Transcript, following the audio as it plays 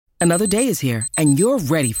Another day is here, and you're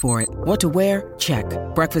ready for it. What to wear? Check.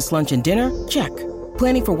 Breakfast, lunch, and dinner? Check.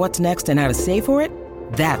 Planning for what's next and how to save for it?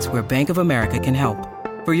 That's where Bank of America can help.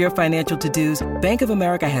 For your financial to-dos, Bank of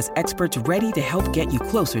America has experts ready to help get you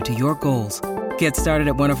closer to your goals. Get started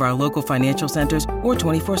at one of our local financial centers or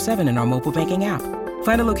 24/7 in our mobile banking app.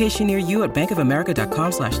 Find a location near you at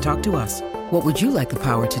bankofamerica.com/talktous. What would you like the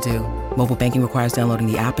power to do? Mobile banking requires downloading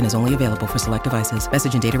the app and is only available for select devices.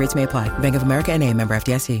 Message and data rates may apply. Bank of America N.A., member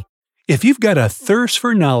FDIC. If you've got a thirst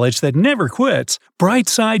for knowledge that never quits,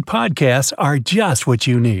 Brightside Podcasts are just what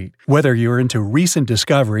you need. Whether you're into recent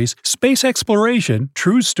discoveries, space exploration,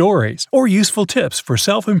 true stories, or useful tips for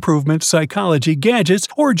self-improvement, psychology, gadgets,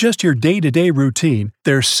 or just your day-to-day routine,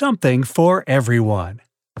 there's something for everyone.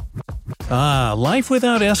 Life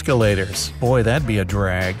without escalators. Boy, that'd be a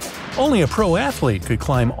drag. Only a pro athlete could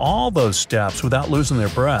climb all those steps without losing their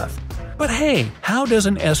breath. But hey, how does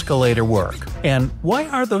an escalator work? And why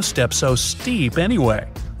are those steps so steep anyway?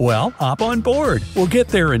 Well, hop on board. We'll get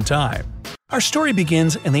there in time. Our story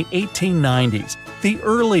begins in the 1890s, the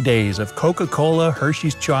early days of Coca-Cola,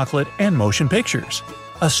 Hershey's Chocolate, and motion pictures.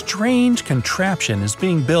 A strange contraption is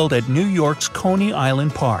being built at New York's Coney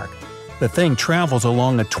Island Park. The thing travels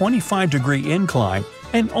along a 25-degree incline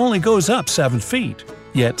and only goes up 7 feet.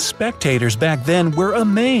 Yet spectators back then were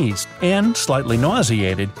amazed and slightly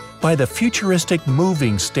nauseated by the futuristic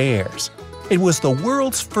moving stairs. It was the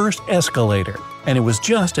world's first escalator, and it was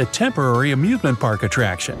just a temporary amusement park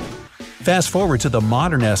attraction. Fast forward to the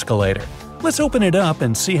modern escalator. Let's open it up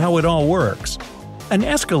and see how it all works. An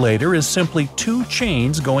escalator is simply 2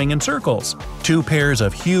 chains going in circles. 2 pairs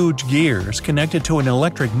of huge gears connected to an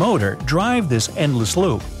electric motor drive this endless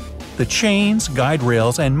loop. The chains, guide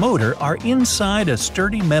rails, and motor are inside a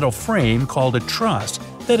sturdy metal frame called a truss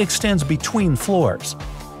that extends between floors.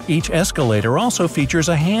 Each escalator also features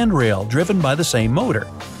a handrail driven by the same motor.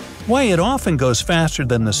 Why it often goes faster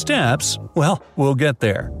than the steps? Well, we'll get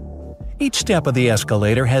there. Each step of the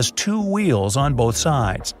escalator has 2 wheels on both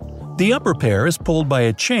sides. The upper pair is pulled by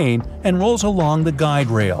a chain and rolls along the guide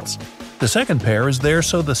rails. The second pair is there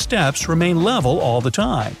so the steps remain level all the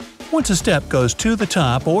time. Once a step goes to the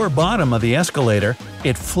top or bottom of the escalator,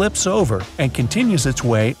 it flips over and continues its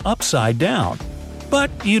way upside down. But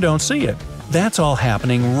you don't see it. That's all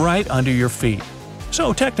happening right under your feet.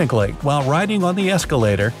 So technically, while riding on the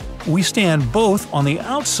escalator, we stand both on the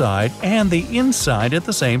outside and the inside at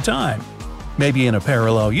the same time. Maybe in a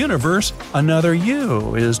parallel universe, another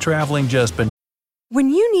you is traveling just beneath. When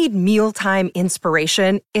you need mealtime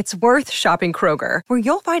inspiration, it's worth shopping Kroger, where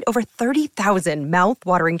you'll find over 30,000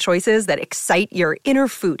 mouth-watering choices that excite your inner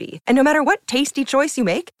foodie. And no matter what tasty choice you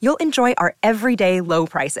make, you'll enjoy our everyday low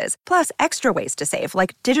prices, plus extra ways to save,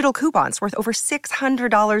 like digital coupons worth over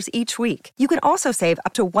 $600 each week. You can also save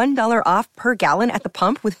up to $1 off per gallon at the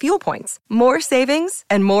pump with fuel points. More savings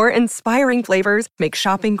and more inspiring flavors make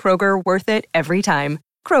shopping Kroger worth it every time.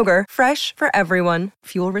 Kroger, fresh for everyone.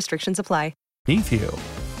 Fuel restrictions apply. You.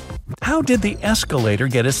 How did the escalator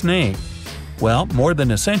get its name? Well, more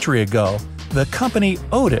than a century ago, the company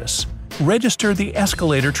Otis registered the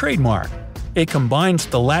escalator trademark. It combines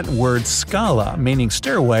the Latin word scala, meaning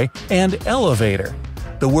stairway, and elevator.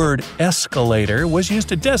 The word escalator was used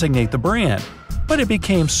to designate the brand, but it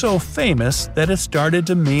became so famous that it started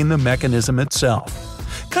to mean the mechanism itself.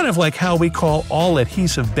 Kind of like how we call all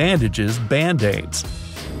adhesive bandages Band-Aids.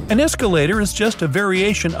 An escalator is just a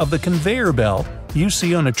variation of the conveyor belt you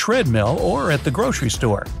see on a treadmill or at the grocery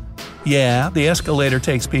store. Yeah, the escalator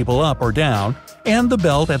takes people up or down, and the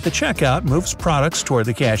belt at the checkout moves products toward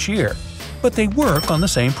the cashier. But they work on the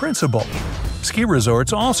same principle. Ski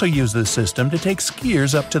resorts also use this system to take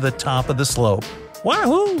skiers up to the top of the slope.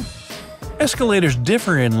 Wahoo! Escalators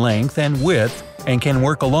differ in length and width and can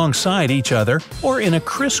work alongside each other or in a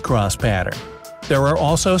crisscross pattern. There are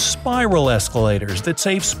also spiral escalators that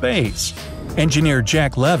save space. Engineer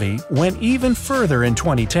Jack Levy went even further in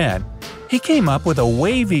 2010. He came up with a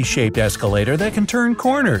wavy-shaped escalator that can turn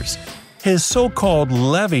corners. His so-called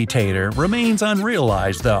levitator remains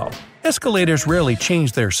unrealized, though. Escalators rarely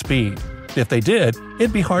change their speed. If they did,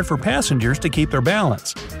 it'd be hard for passengers to keep their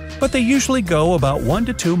balance. But they usually go about 1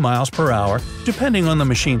 to 2 miles per hour, depending on the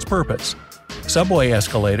machine's purpose. Subway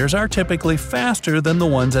escalators are typically faster than the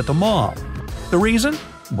ones at the mall. The reason?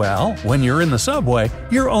 Well, when you're in the subway,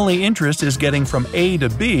 your only interest is getting from A to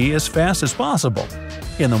B as fast as possible.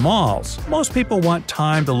 In the malls, most people want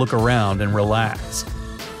time to look around and relax.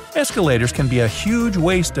 Escalators can be a huge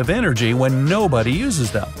waste of energy when nobody uses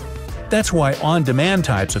them. That's why on-demand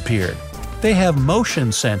types appeared. They have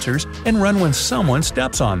motion sensors and run when someone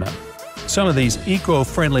steps on them. Some of these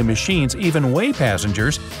eco-friendly machines even weigh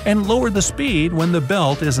passengers and lower the speed when the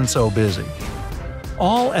belt isn't so busy.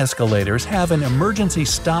 All escalators have an emergency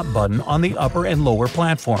stop button on the upper and lower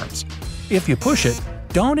platforms. If you push it,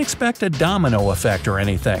 don't expect a domino effect or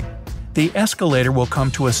anything. The escalator will come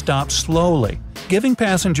to a stop slowly, giving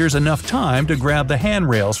passengers enough time to grab the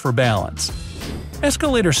handrails for balance.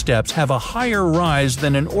 Escalator steps have a higher rise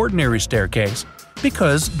than an ordinary staircase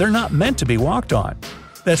because they're not meant to be walked on.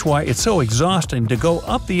 That's why it's so exhausting to go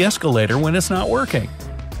up the escalator when it's not working.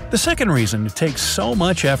 The second reason it takes so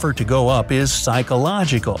much effort to go up is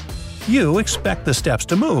psychological. You expect the steps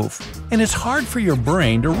to move, and it's hard for your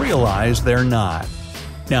brain to realize they're not.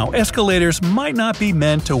 Now, escalators might not be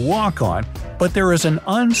meant to walk on, but there is an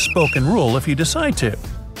unspoken rule if you decide to.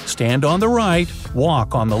 Stand on the right,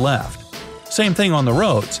 walk on the left. Same thing on the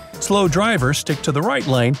roads. Slow drivers stick to the right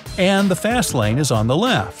lane, and the fast lane is on the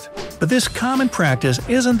left. But this common practice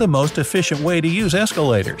isn't the most efficient way to use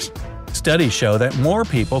escalators. Studies show that more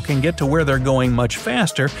people can get to where they're going much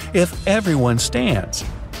faster if everyone stands.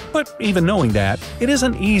 But even knowing that, it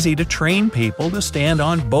isn't easy to train people to stand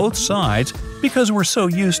on both sides because we're so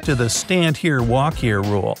used to the stand here, walk here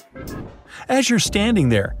rule. As you're standing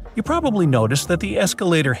there, you probably notice that the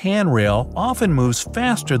escalator handrail often moves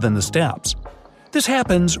faster than the steps. This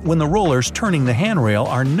happens when the rollers turning the handrail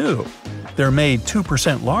are new. They're made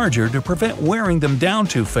 2% larger to prevent wearing them down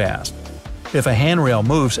too fast. If a handrail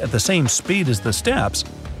moves at the same speed as the steps,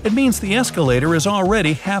 it means the escalator is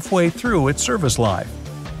already halfway through its service life.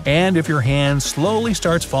 And if your hand slowly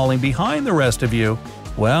starts falling behind the rest of you,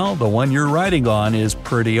 well, the one you're riding on is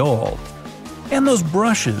pretty old. And those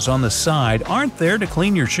brushes on the side aren't there to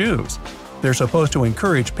clean your shoes. They're supposed to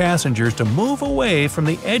encourage passengers to move away from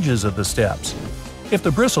the edges of the steps. If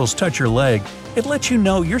the bristles touch your leg, it lets you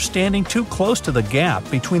know you're standing too close to the gap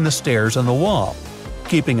between the stairs and the wall.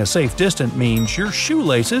 Keeping a safe distance means your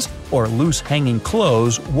shoelaces or loose hanging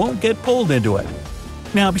clothes won't get pulled into it.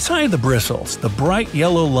 Now, beside the bristles, the bright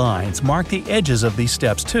yellow lines mark the edges of these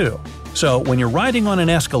steps too. So when you're riding on an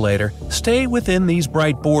escalator, stay within these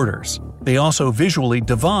bright borders. They also visually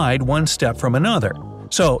divide one step from another.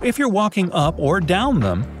 So if you're walking up or down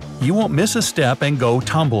them, you won't miss a step and go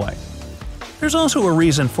tumbling. There's also a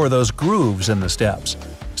reason for those grooves in the steps.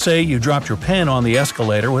 Say you dropped your pen on the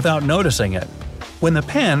escalator without noticing it. When the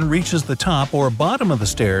pen reaches the top or bottom of the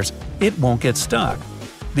stairs, it won't get stuck.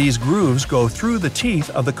 These grooves go through the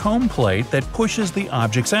teeth of the comb plate that pushes the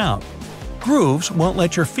objects out. Grooves won't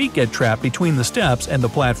let your feet get trapped between the steps and the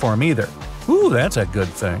platform either. Ooh, that's a good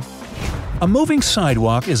thing. A moving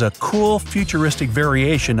sidewalk is a cool, futuristic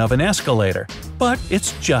variation of an escalator, but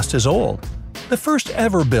it's just as old. The first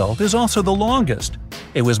ever built is also the longest.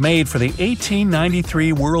 It was made for the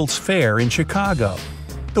 1893 World's Fair in Chicago.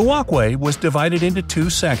 The walkway was divided into two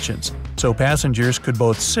sections, so passengers could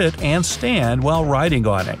both sit and stand while riding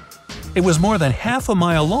on it. It was more than half a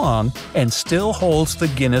mile long and still holds the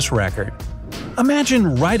Guinness record.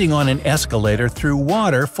 Imagine riding on an escalator through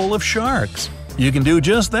water full of sharks. You can do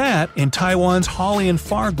just that in Taiwan's Holian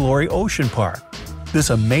Farglory Ocean Park. This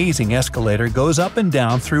amazing escalator goes up and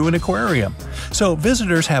down through an aquarium, so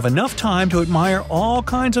visitors have enough time to admire all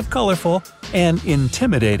kinds of colorful and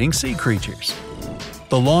intimidating sea creatures.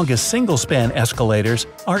 The longest single-span escalators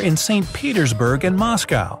are in St. Petersburg and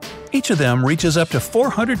Moscow. Each of them reaches up to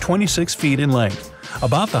 426 feet in length,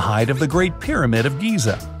 about the height of the Great Pyramid of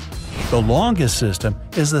Giza. The longest system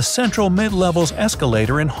is the Central Mid-Levels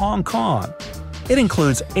Escalator in Hong Kong. It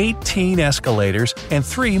includes 18 escalators and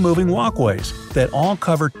 3 moving walkways that all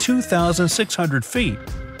cover 2,600 feet.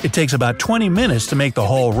 It takes about 20 minutes to make the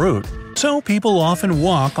whole route, so people often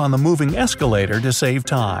walk on the moving escalator to save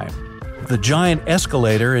time. The giant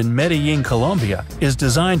escalator in Medellin, Colombia, is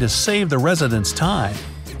designed to save the residents time.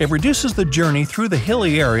 It reduces the journey through the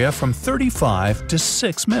hilly area from 35 to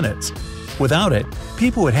 6 minutes. Without it,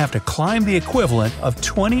 people would have to climb the equivalent of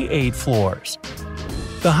 28 floors.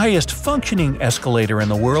 The highest functioning escalator in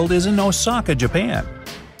the world is in Osaka, Japan.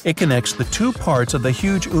 It connects the two parts of the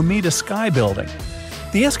huge Umeda Sky Building.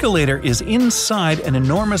 The escalator is inside an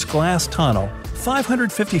enormous glass tunnel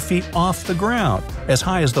 550 feet off the ground, as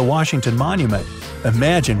high as the Washington Monument.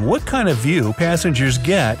 Imagine what kind of view passengers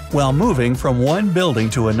get while moving from one building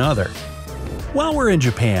to another. While we're in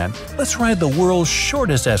Japan, let's ride the world's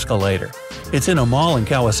shortest escalator. It's in a mall in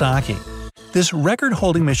Kawasaki. This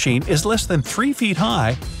record-holding machine is less than 3 feet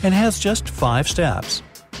high and has just 5 steps.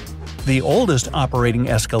 The oldest operating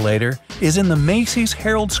escalator is in the Macy's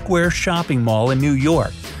Herald Square shopping mall in New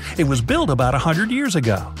York. It was built about 100 years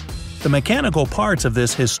ago. The mechanical parts of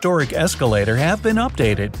this historic escalator have been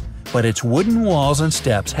updated, but its wooden walls and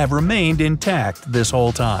steps have remained intact this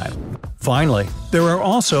whole time. Finally, there are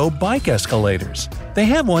also bike escalators. They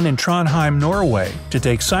have one in Trondheim, Norway, to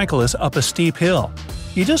take cyclists up a steep hill.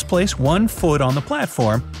 You just place one foot on the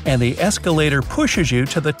platform, and the escalator pushes you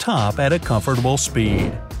to the top at a comfortable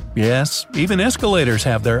speed. Yes, even escalators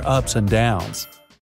have their ups and downs.